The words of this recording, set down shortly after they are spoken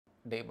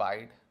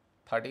divide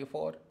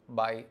 34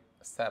 by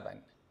 7.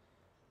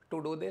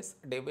 To do this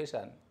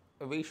division,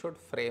 we should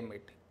frame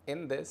it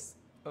in this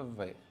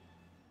way.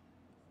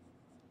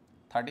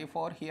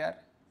 34 here,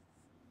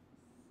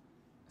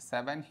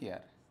 7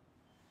 here.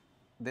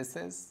 This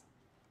is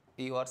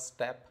your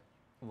step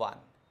 1.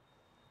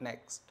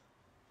 Next,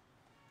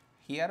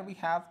 here we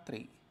have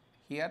 3,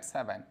 here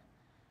 7.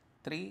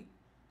 3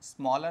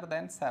 smaller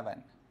than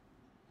 7.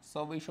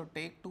 So we should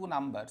take two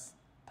numbers,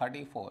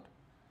 34.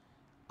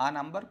 A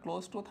number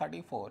close to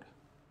 34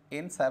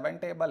 in 7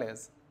 table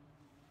is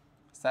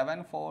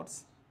 7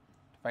 fours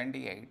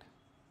 28.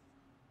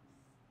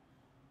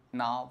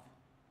 Now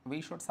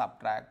we should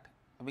subtract,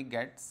 we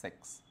get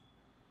 6.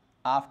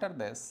 After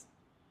this,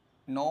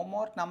 no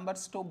more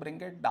numbers to bring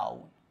it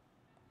down.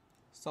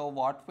 So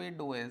what we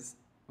do is,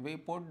 we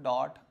put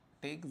dot,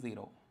 take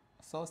 0,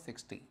 so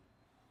 60.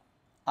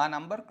 A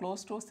number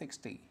close to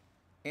 60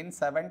 in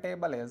 7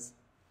 table is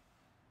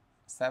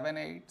 7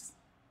 eights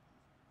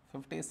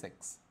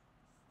 56.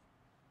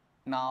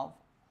 Now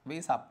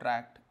we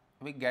subtract,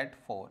 we get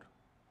 4.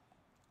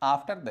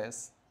 After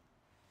this,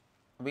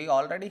 we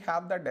already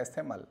have the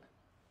decimal,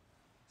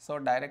 so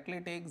directly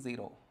take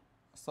 0,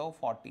 so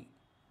 40.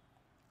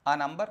 A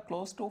number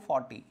close to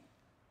 40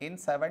 in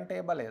 7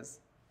 table is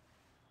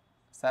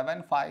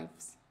 7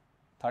 fives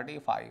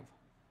 35.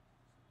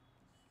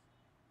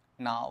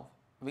 Now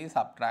we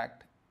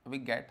subtract, we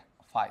get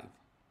 5.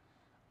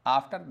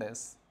 After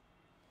this,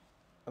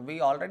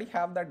 we already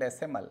have the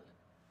decimal,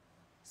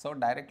 so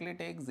directly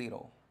take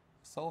 0,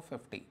 so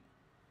 50.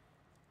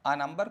 A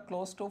number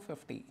close to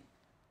 50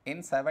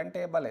 in 7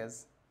 table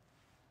is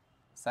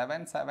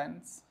 7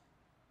 sevens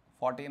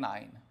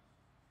 49.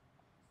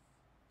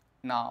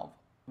 Now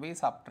we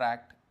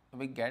subtract,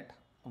 we get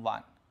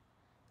 1,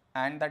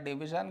 and the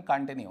division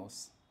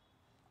continues.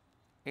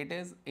 It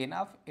is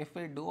enough if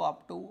we do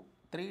up to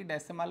 3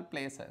 decimal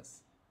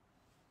places.